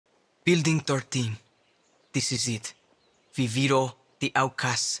Building 13. This is it. Viviro, the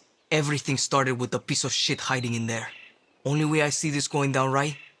outcasts, everything started with a piece of shit hiding in there. Only way I see this going down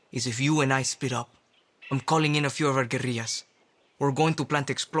right is if you and I split up. I'm calling in a few of our guerrillas. We're going to plant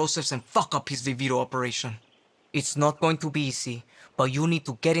explosives and fuck up his Viviro operation. It's not going to be easy, but you need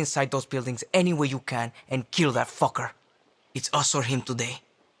to get inside those buildings any way you can and kill that fucker. It's us or him today,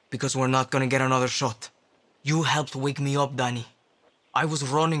 because we're not gonna get another shot. You helped wake me up, Danny. I was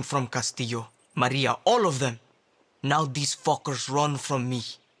running from Castillo, Maria, all of them. Now these fuckers run from me.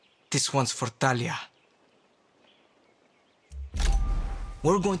 This one's for Talia.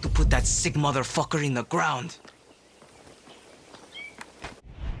 We're going to put that sick motherfucker in the ground.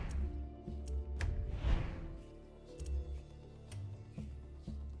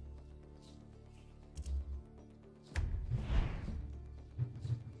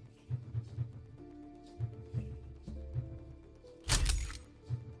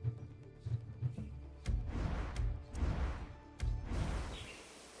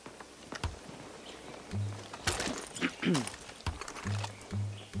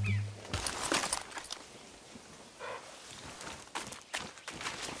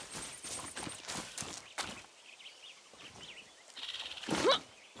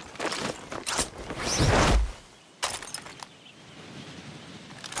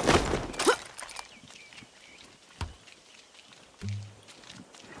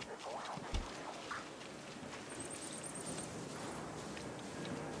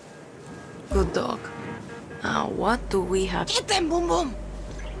 Good dog. Now, what do we have? Get them, Boom Boom!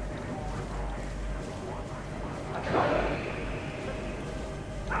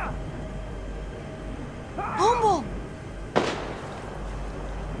 Boom Boom!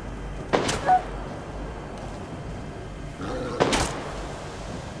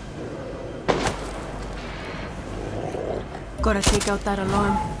 Gotta take out that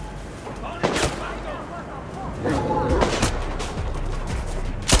alarm.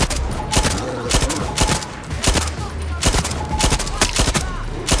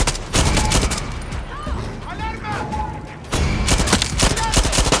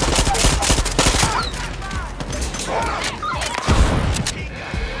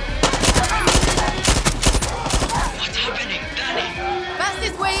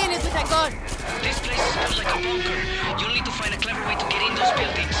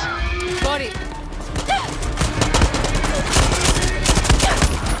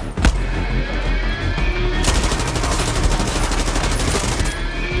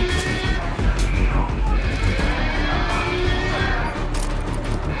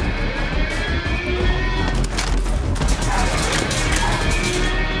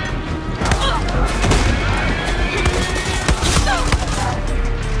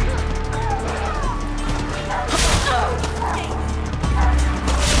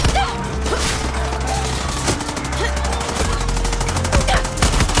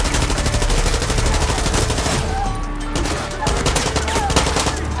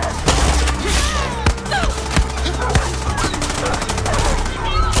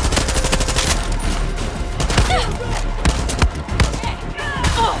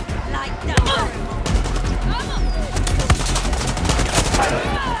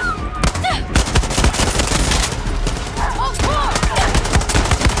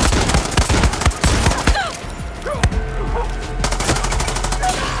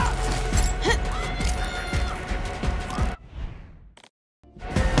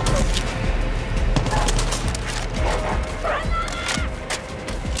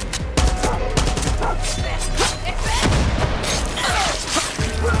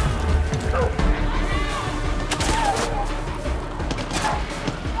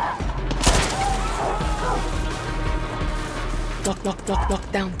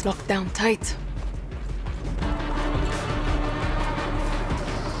 Lock down tight.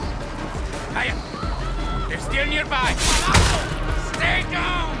 Hiya! They're still nearby! Stay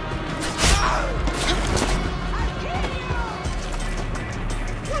down!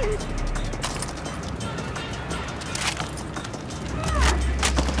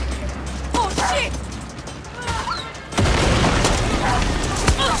 Oh shit!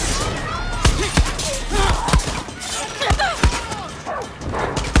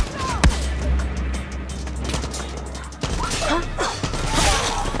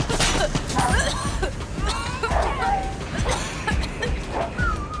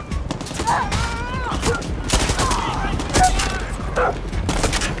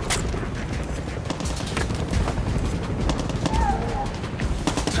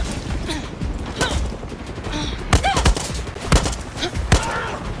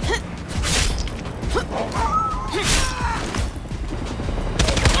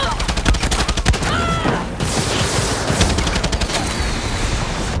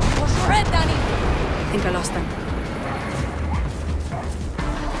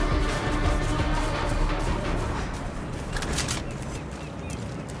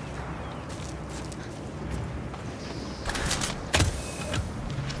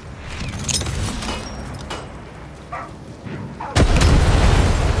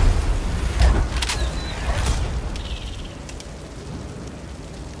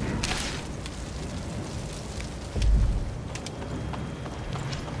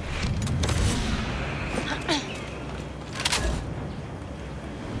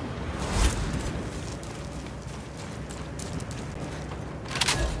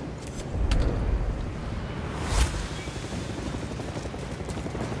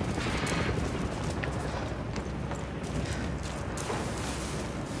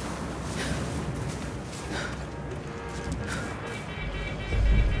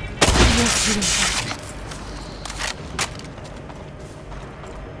 Yes, you don't.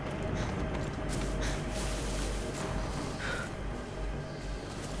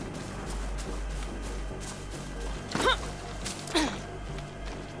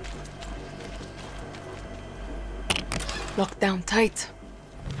 Locked down tight.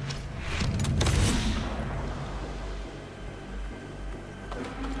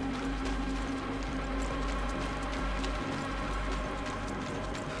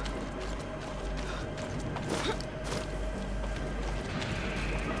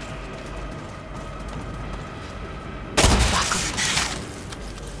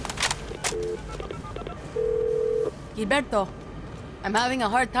 Gilberto, I'm having a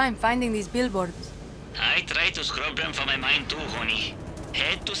hard time finding these billboards. I try to scrub them from my mind too, honey.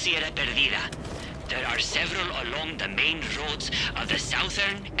 Head to Sierra Perdida. There are several along the main roads of the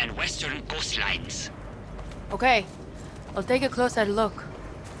southern and western coastlines. Okay, I'll take a closer look.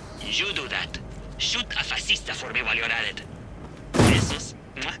 You do that. Shoot a fascista for me while you're at it. Besos.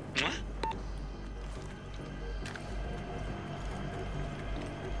 Mwah, mwah.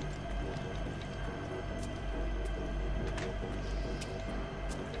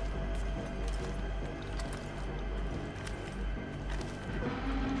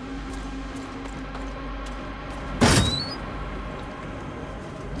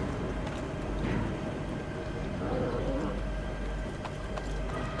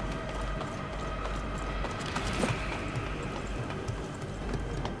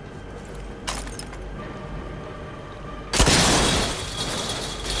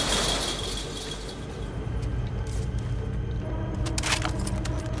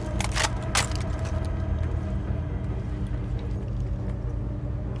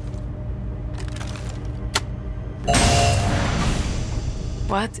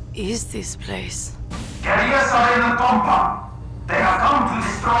 What is this place? Guerrillas are in the compound. They have come to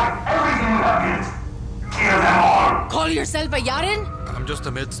destroy everything we have built. Kill them all. Call yourself a Yaren? I'm just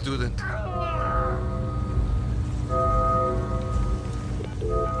a med student.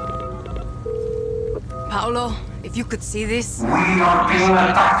 Paolo, if you could see this. We are being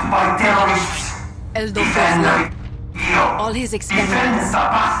attacked by terrorists. El Defend Doctor. the All his Defend experiments. the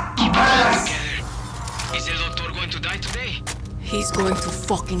path to paradise. Together. Is the doctor going to die today? He's going to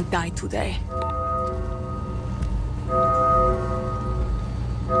fucking die today.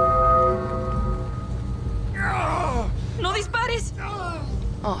 No dispares!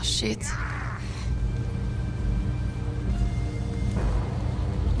 Oh shit.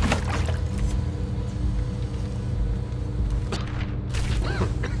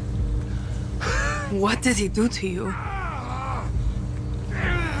 What did he do to you?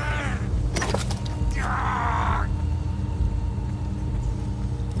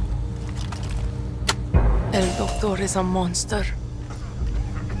 El Doctor is a monster.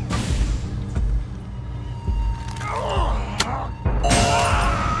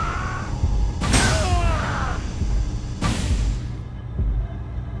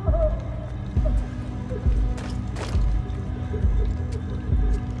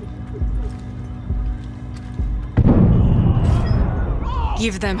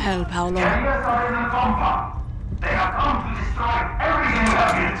 Give them hell, Paolo. Guerrillas are in the compound. They have come to destroy everything we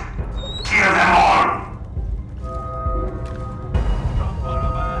have built. Kill them all.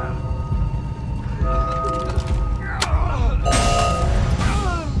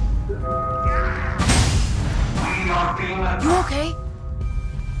 We are being attacked. You okay?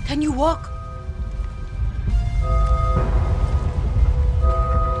 Can you walk?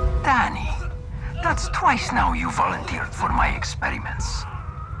 Danny, that's twice now you volunteered for my experiments.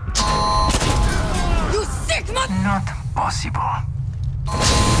 You sick Not possible.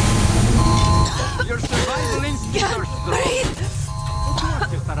 Your survival instincts are strong. breathe!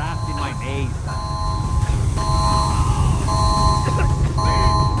 Just harassed in my maze.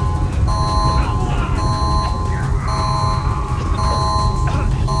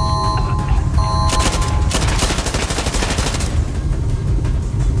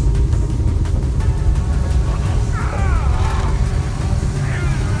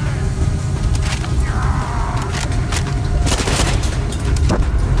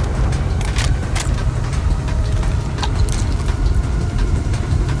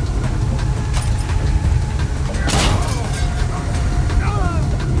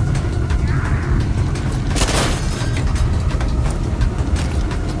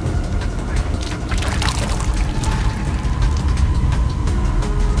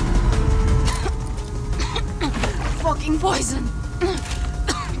 Fucking poison!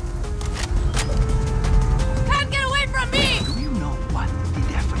 Can't get away from me! Do you know what the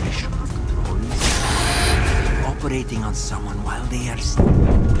definition of control is? Operating on someone while they are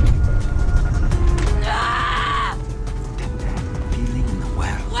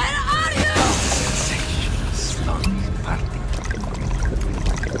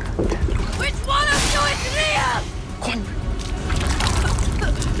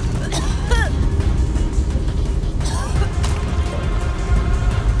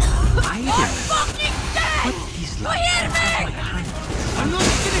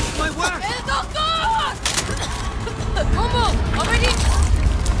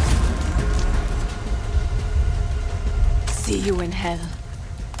you in hell.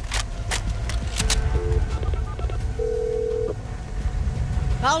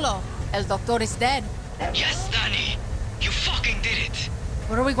 Paolo, El Doctor is dead. Yes, Danny. You fucking did it.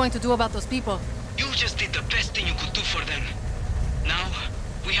 What are we going to do about those people? You just did the best thing you could do for them. Now,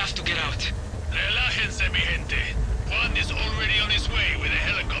 we have to get out. Relájense, mi gente. Juan is already on his way with a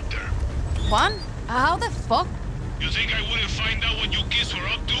helicopter. Juan? How the fuck? You think I wouldn't find out what you kids were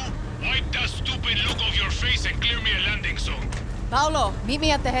up to? Wipe that stupid look off your face and clear me a landing zone. Paolo, meet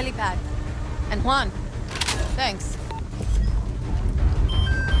me at the helipad. And Juan, thanks.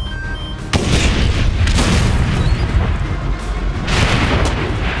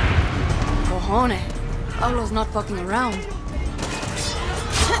 Cojones. Paolo's not fucking around.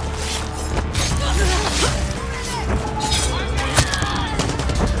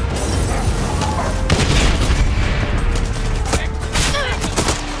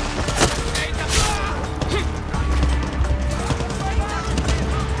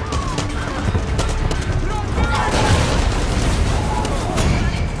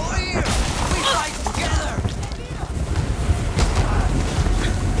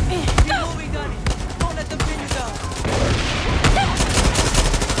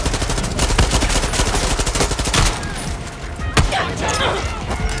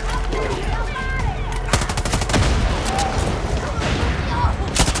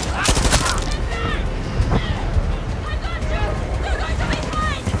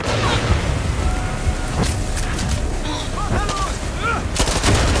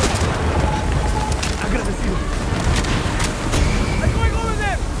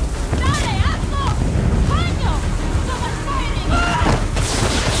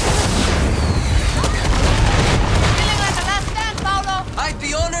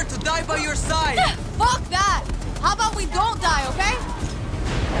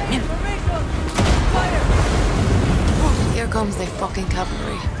 Comes the fucking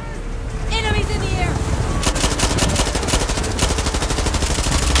cavalry. Enemies in the air!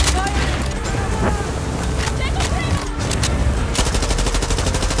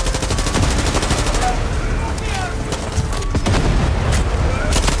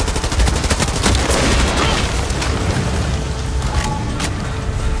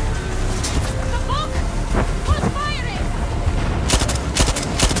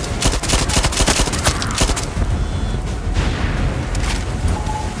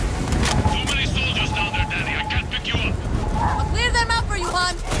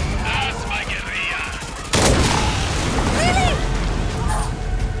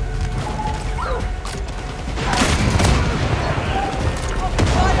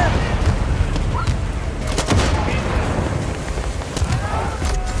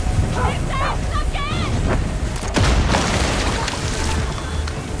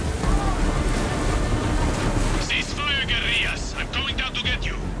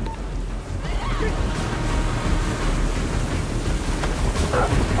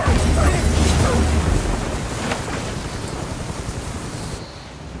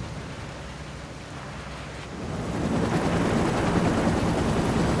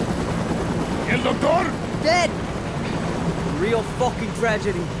 El Doctor? Dead! Real fucking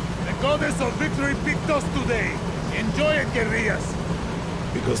tragedy. The goddess of victory picked us today. Enjoy it, guerrillas.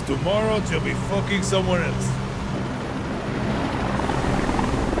 Because tomorrow you'll be fucking somewhere else.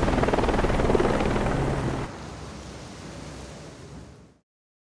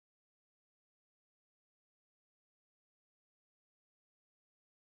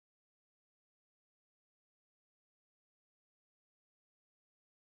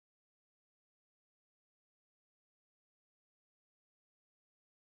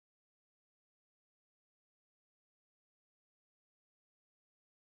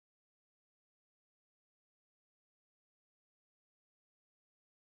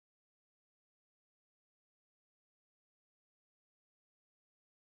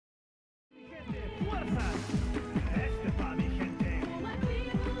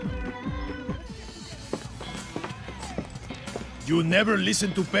 You never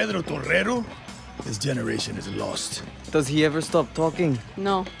listen to Pedro Torrero? This generation is lost. Does he ever stop talking?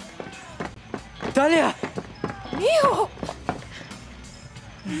 No. Talia! Mijo!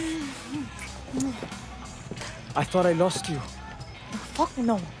 I thought I lost you. Fuck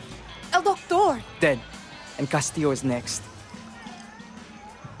no. El Doctor! Dead. And Castillo is next.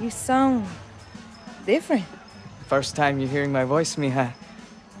 You sound different. First time you're hearing my voice, mija.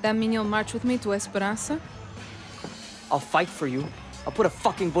 That mean you'll march with me to Esperanza? I'll fight for you. I'll put a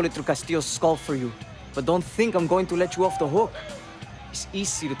fucking bullet through Castillo's skull for you. But don't think I'm going to let you off the hook. It's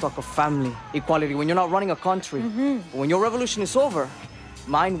easy to talk of family, equality when you're not running a country. But when your revolution is over,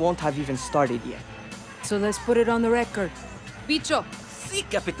 mine won't have even started yet. So let's put it on the record. Bicho, Sí,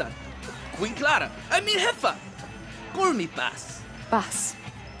 Capitán. Queen Clara. I mean, jefa. Call me Paz. Paz.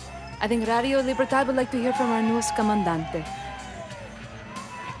 I think Radio Libertad would like to hear from our newest comandante.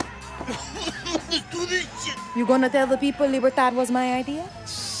 You gonna tell the people Libertad was my idea?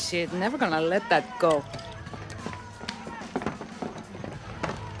 Shit, never gonna let that go.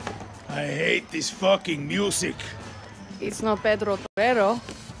 I hate this fucking music. It's no Pedro Torero.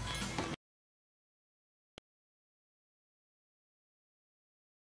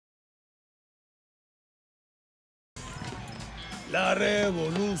 La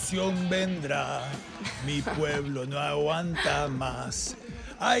revolución vendrá, mi pueblo no aguanta más.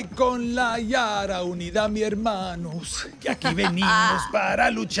 Ay, con la Yara unida, mi hermanos, que aquí venimos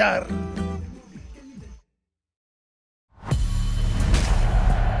para luchar.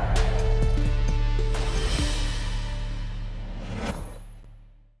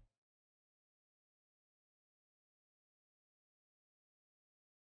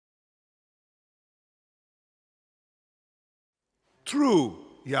 True,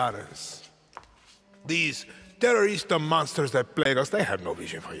 Yaras. These terrorist monsters that plague us, they have no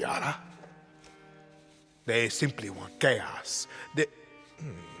vision for Yara. They simply want chaos.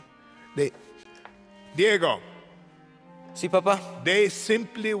 Diego. Sí, papá. They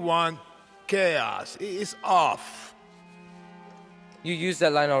simply want chaos. It's off. You used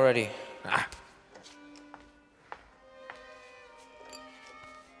that line already. Ah.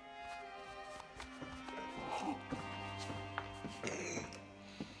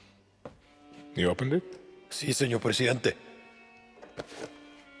 You opened it? Sí, señor presidente.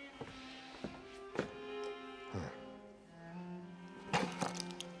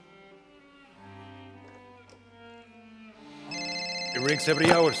 It rings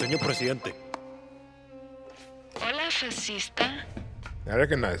every hour, señor presidente. Hola, fascista. I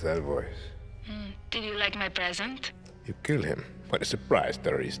recognize that voice. Did you like my present? You killed him. What a surprise,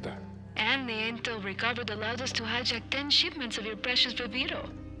 terrorista. And the intel recovered allowed us to hijack 10 shipments of your precious Viviro.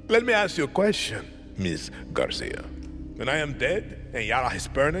 Let me ask you a question, Miss Garcia. When I am dead and Yara is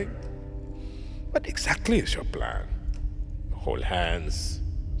burning, what exactly is your plan? Hold hands,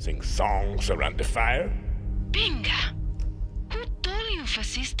 sing songs around the fire? Pinga! Who told you,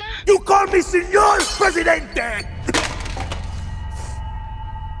 fascista? You call me Señor Presidente!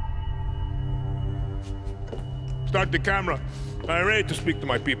 Start the camera. I'm ready to speak to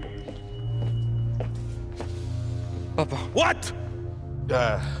my people. Papa. What?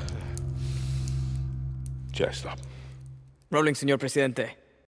 Just stop. Rolling, señor presidente.